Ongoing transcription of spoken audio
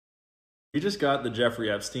We just got the Jeffrey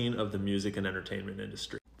Epstein of the music and entertainment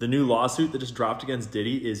industry. The new lawsuit that just dropped against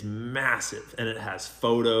Diddy is massive, and it has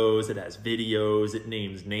photos, it has videos, it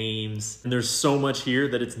names names, and there's so much here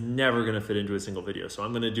that it's never gonna fit into a single video. So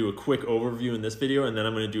I'm gonna do a quick overview in this video, and then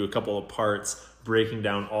I'm gonna do a couple of parts breaking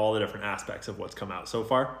down all the different aspects of what's come out so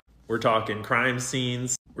far. We're talking crime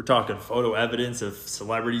scenes, we're talking photo evidence of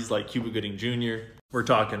celebrities like Cuba Gooding Jr., we're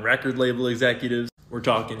talking record label executives, we're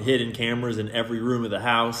talking hidden cameras in every room of the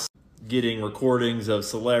house, getting recordings of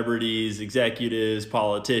celebrities, executives,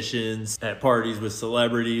 politicians at parties with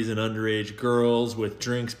celebrities and underage girls, with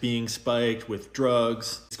drinks being spiked, with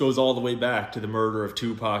drugs. This goes all the way back to the murder of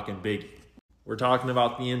Tupac and Biggie. We're talking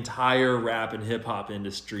about the entire rap and hip hop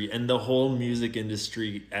industry and the whole music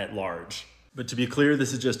industry at large. But to be clear,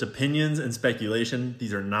 this is just opinions and speculation.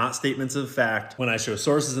 These are not statements of fact. When I show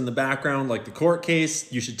sources in the background, like the court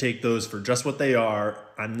case, you should take those for just what they are.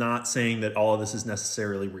 I'm not saying that all of this is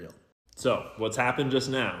necessarily real. So what's happened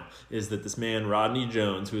just now is that this man, Rodney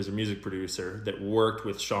Jones, who is a music producer that worked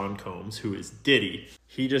with Sean Combs, who is Diddy,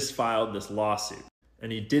 he just filed this lawsuit.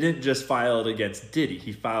 And he didn't just file it against Diddy,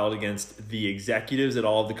 he filed against the executives at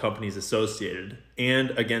all of the companies associated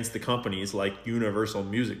and against the companies like Universal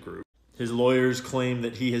Music Group. His lawyers claim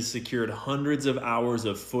that he has secured hundreds of hours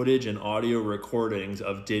of footage and audio recordings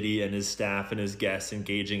of Diddy and his staff and his guests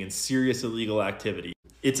engaging in serious illegal activity.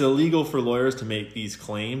 It's illegal for lawyers to make these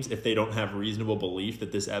claims if they don't have reasonable belief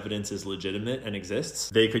that this evidence is legitimate and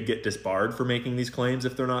exists. They could get disbarred for making these claims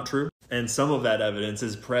if they're not true. And some of that evidence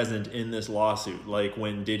is present in this lawsuit, like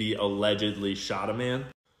when Diddy allegedly shot a man.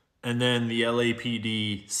 And then the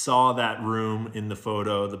LAPD saw that room in the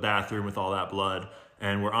photo, the bathroom with all that blood,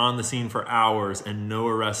 and were on the scene for hours and no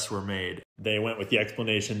arrests were made. They went with the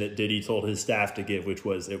explanation that Diddy told his staff to give, which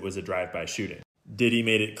was it was a drive-by shooting. Diddy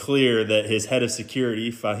made it clear that his head of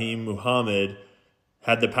security, Fahim Muhammad,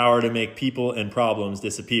 had the power to make people and problems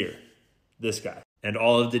disappear. This guy. And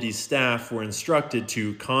all of Diddy's staff were instructed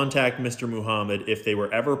to contact Mr. Muhammad if they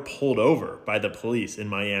were ever pulled over by the police in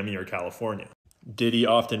Miami or California. Diddy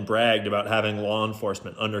often bragged about having law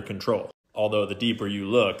enforcement under control. Although the deeper you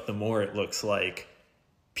look, the more it looks like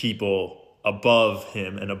people above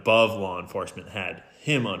him and above law enforcement had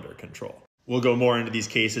him under control. We'll go more into these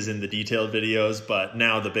cases in the detailed videos, but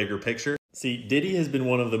now the bigger picture. See, Diddy has been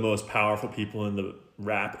one of the most powerful people in the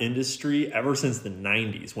rap industry ever since the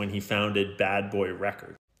 90s when he founded Bad Boy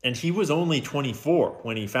Records. And he was only 24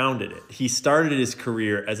 when he founded it. He started his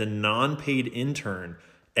career as a non-paid intern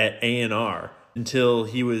at A&R until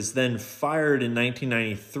he was then fired in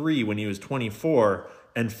 1993 when he was 24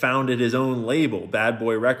 and founded his own label, Bad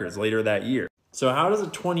Boy Records, later that year. So how does a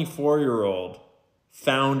 24-year-old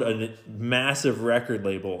found a massive record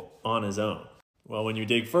label on his own? Well, when you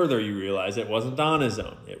dig further, you realize it wasn't on his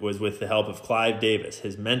own. It was with the help of Clive Davis,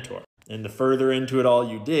 his mentor. And the further into it all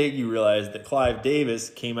you dig, you realize that Clive Davis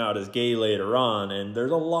came out as gay later on, and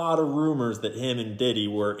there's a lot of rumors that him and Diddy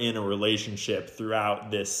were in a relationship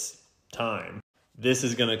throughout this time. This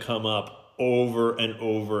is going to come up over and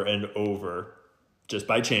over and over, just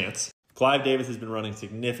by chance. Clive Davis has been running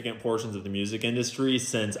significant portions of the music industry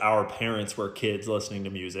since our parents were kids listening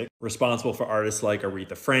to music. Responsible for artists like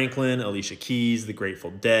Aretha Franklin, Alicia Keys, The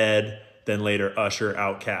Grateful Dead, then later Usher,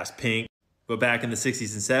 Outkast, Pink. But back in the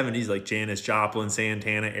 60s and 70s, like Janis Joplin,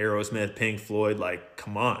 Santana, Aerosmith, Pink Floyd, like,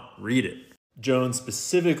 come on, read it. Jones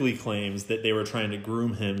specifically claims that they were trying to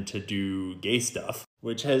groom him to do gay stuff,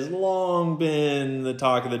 which has long been the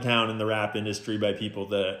talk of the town in the rap industry by people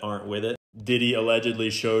that aren't with it. Diddy allegedly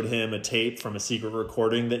showed him a tape from a secret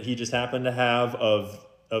recording that he just happened to have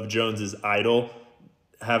of Jones's idol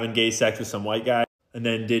having gay sex with some white guy. And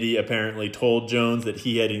then Diddy apparently told Jones that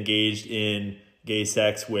he had engaged in gay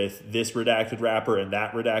sex with this redacted rapper and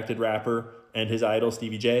that redacted rapper and his idol,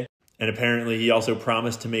 Stevie J. And apparently he also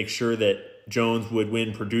promised to make sure that Jones would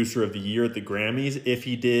win Producer of the Year at the Grammys if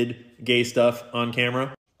he did gay stuff on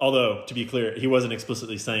camera. Although, to be clear, he wasn't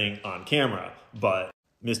explicitly saying on camera, but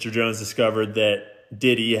Mr. Jones discovered that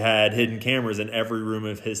Diddy had hidden cameras in every room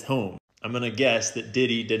of his home. I'm gonna guess that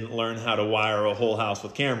Diddy didn't learn how to wire a whole house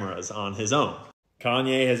with cameras on his own.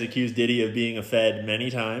 Kanye has accused Diddy of being a Fed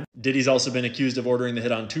many times. Diddy's also been accused of ordering the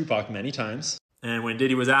hit on Tupac many times. And when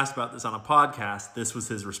Diddy was asked about this on a podcast, this was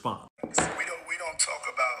his response. We don't talk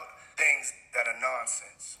about things that are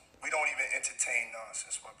nonsense. We don't even entertain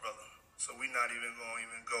nonsense, my brother. So we're not even going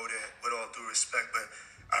to go there with all due respect, but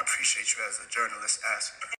I appreciate you as a journalist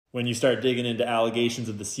asking. When you start digging into allegations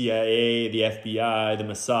of the CIA, the FBI, the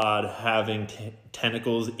Mossad having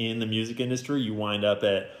tentacles in the music industry, you wind up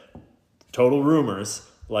at total rumors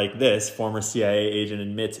like this. Former CIA agent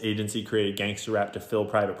admits agency created gangster rap to fill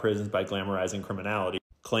private prisons by glamorizing criminality.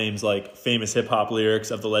 Claims like famous hip-hop lyrics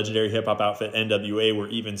of the legendary hip-hop outfit NWA were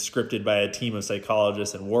even scripted by a team of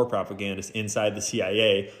psychologists and war propagandists inside the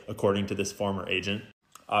CIA, according to this former agent.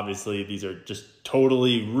 Obviously, these are just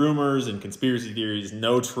totally rumors and conspiracy theories,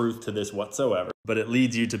 no truth to this whatsoever. But it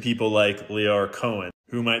leads you to people like Leor Cohen,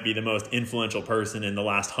 who might be the most influential person in the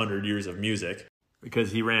last 100 years of music,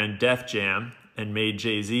 because he ran Def Jam and made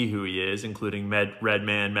Jay-Z who he is, including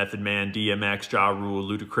Redman, Method Man, DMX, Ja Rule,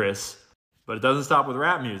 Ludacris. But it doesn't stop with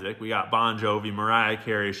rap music. We got Bon Jovi, Mariah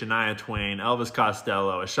Carey, Shania Twain, Elvis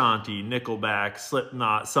Costello, Ashanti, Nickelback,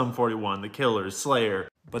 Slipknot, Sum 41, The Killers, Slayer.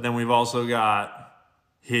 But then we've also got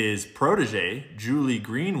his protege, Julie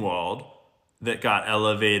Greenwald, that got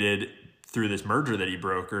elevated through this merger that he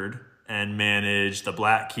brokered and managed the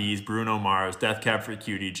Black Keys, Bruno Mars, Death Cab for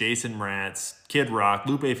Cutie, Jason Mraz, Kid Rock,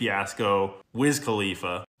 Lupe Fiasco, Wiz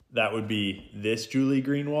Khalifa. That would be this Julie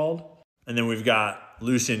Greenwald. And then we've got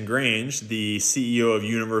Lucian Grange, the CEO of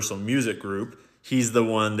Universal Music Group. He's the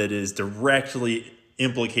one that is directly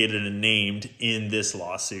implicated and named in this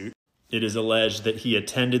lawsuit. It is alleged that he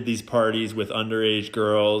attended these parties with underage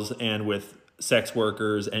girls and with sex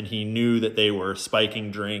workers, and he knew that they were spiking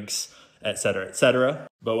drinks, etc., etc.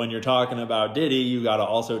 But when you're talking about Diddy, you got to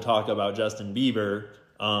also talk about Justin Bieber,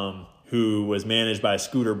 who was managed by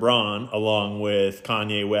Scooter Braun, along with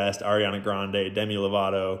Kanye West, Ariana Grande, Demi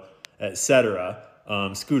Lovato, etc.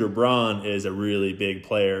 Scooter Braun is a really big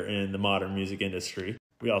player in the modern music industry.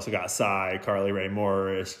 We also got Psy, Carly Rae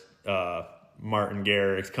Morris, Martin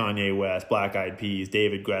Garrix, Kanye West, Black Eyed Peas,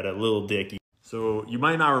 David Guetta, Lil Dicky. So you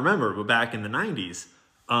might not remember, but back in the 90s,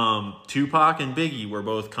 Tupac and Biggie were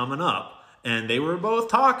both coming up, and they were both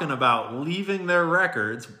talking about leaving their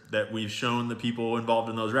records that we've shown the people involved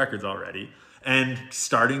in those records already and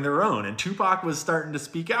starting their own. And Tupac was starting to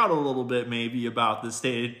speak out a little bit maybe about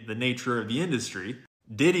the nature of the industry.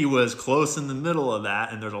 Diddy was close in the middle of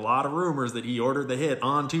that, and there's a lot of rumors that he ordered the hit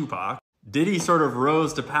on Tupac. Diddy sort of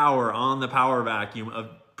rose to power on the power vacuum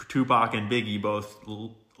of Tupac and Biggie both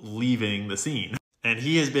leaving the scene. And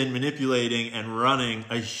he has been manipulating and running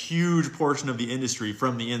a huge portion of the industry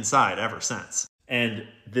from the inside ever since. And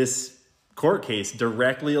this court case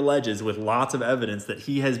directly alleges with lots of evidence that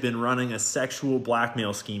he has been running a sexual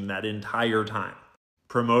blackmail scheme that entire time,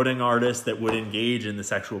 promoting artists that would engage in the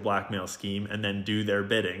sexual blackmail scheme and then do their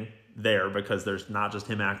bidding there, because there's not just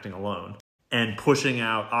him acting alone, and pushing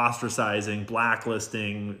out, ostracizing,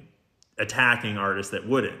 blacklisting, attacking artists that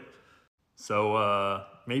wouldn't. So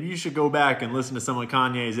maybe you should go back and listen to some of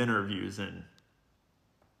Kanye's interviews and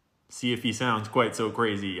see if he sounds quite so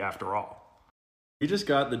crazy after all. We just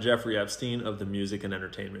got the Jeffrey Epstein of the music and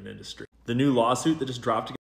entertainment industry. The new lawsuit that just dropped